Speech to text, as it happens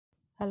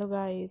Hello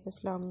guys,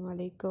 Assalamu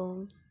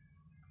alaikum.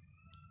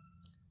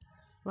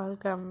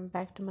 Welcome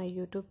back to my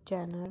YouTube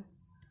channel,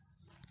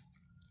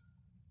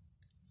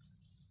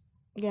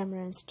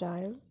 Glamour and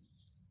Style.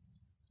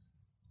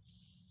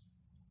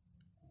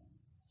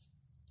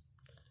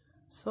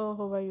 So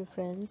how are you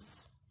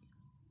friends?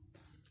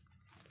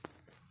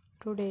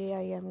 Today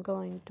I am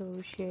going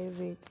to share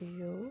with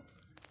you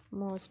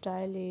more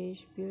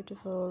stylish,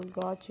 beautiful,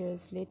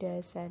 gorgeous,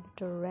 latest and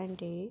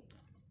trendy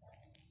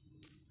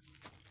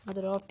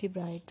mother of the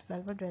bride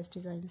velvet dress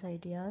designs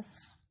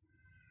ideas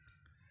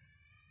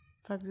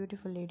for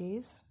beautiful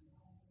ladies.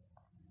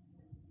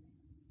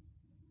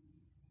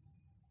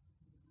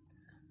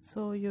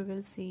 So you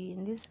will see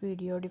in this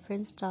video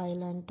different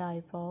style and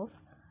type of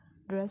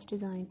dress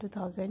design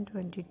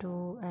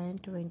 2022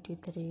 and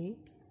 23.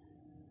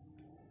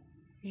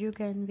 You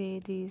can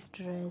wear this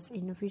dress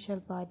in official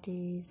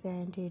parties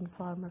and in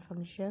formal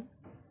function.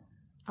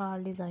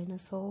 Our design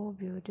is so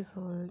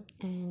beautiful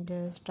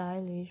and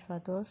stylish for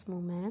those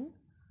women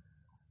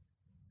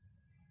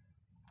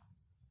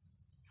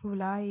who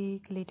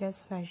like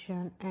latest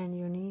fashion and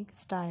unique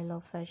style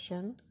of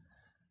fashion.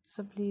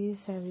 So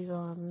please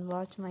everyone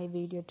watch my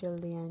video till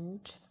the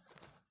end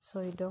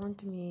so you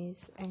don't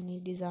miss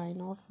any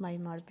design of my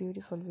more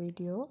beautiful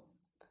video,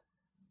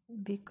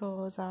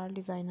 because our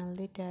design are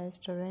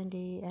latest,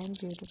 trendy and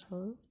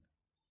beautiful,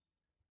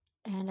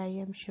 and I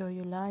am sure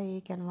you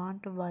like and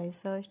want to buy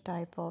such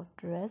type of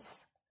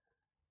dress.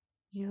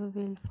 You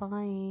will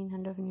find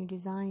hundred of new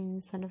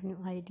designs, hundred of new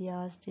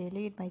ideas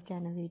daily in my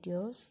channel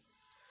videos.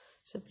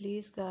 So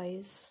please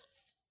guys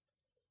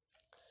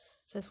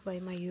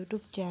subscribe my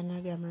YouTube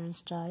channel Glamour and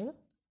Style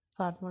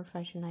for more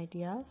fashion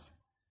ideas.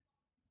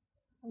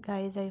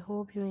 Guys, I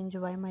hope you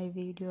enjoy my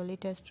video,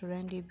 latest,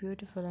 trendy,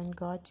 beautiful and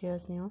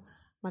gorgeous new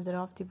mother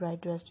of the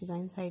bride dress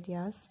designs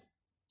ideas.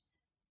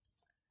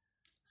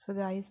 So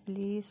guys,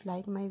 please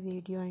like my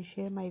video and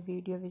share my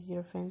video with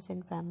your friends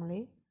and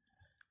family.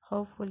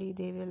 Hopefully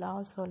they will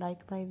also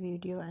like my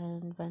video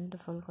and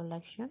wonderful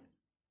collection.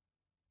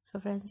 So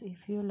friends,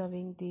 if you're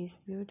loving these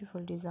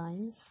beautiful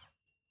designs,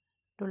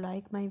 do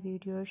like my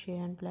video,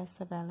 share and press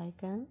the bell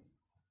icon.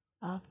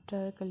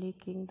 After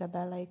clicking the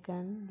bell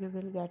icon, you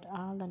will get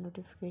all the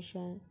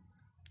notification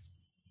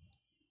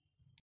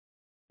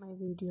my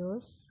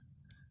videos,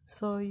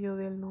 so you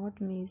will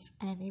not miss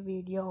any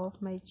video of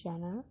my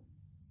channel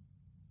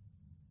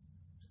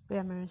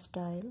Glamour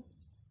Style.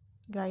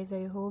 Guys,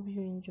 I hope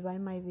you enjoy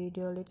my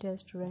video,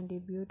 latest, trendy,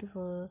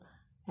 beautiful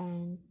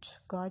and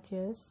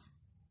gorgeous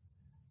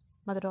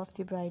mother of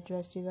the bride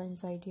dress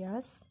designs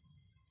ideas.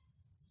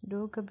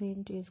 Do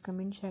comment in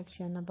comment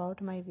section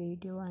about my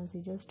video and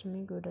suggest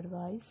me good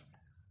advice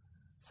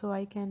so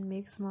I can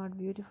make smart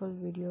beautiful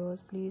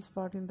videos. Please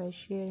support me by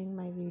sharing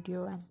my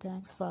video, and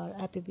thanks for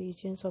happy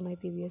patience on my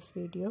previous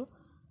video.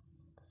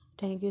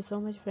 Thank you so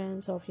much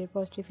friends of your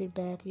positive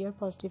feedback. Your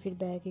positive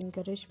feedback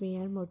encourage me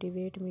and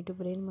motivate me to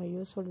bring more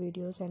useful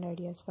videos and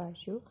ideas for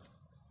you.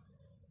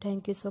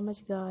 Thank you so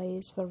much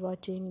guys for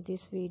watching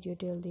this video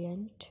till the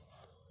end.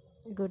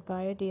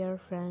 Goodbye dear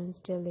friends,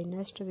 till the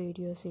next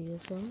video. See you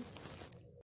soon.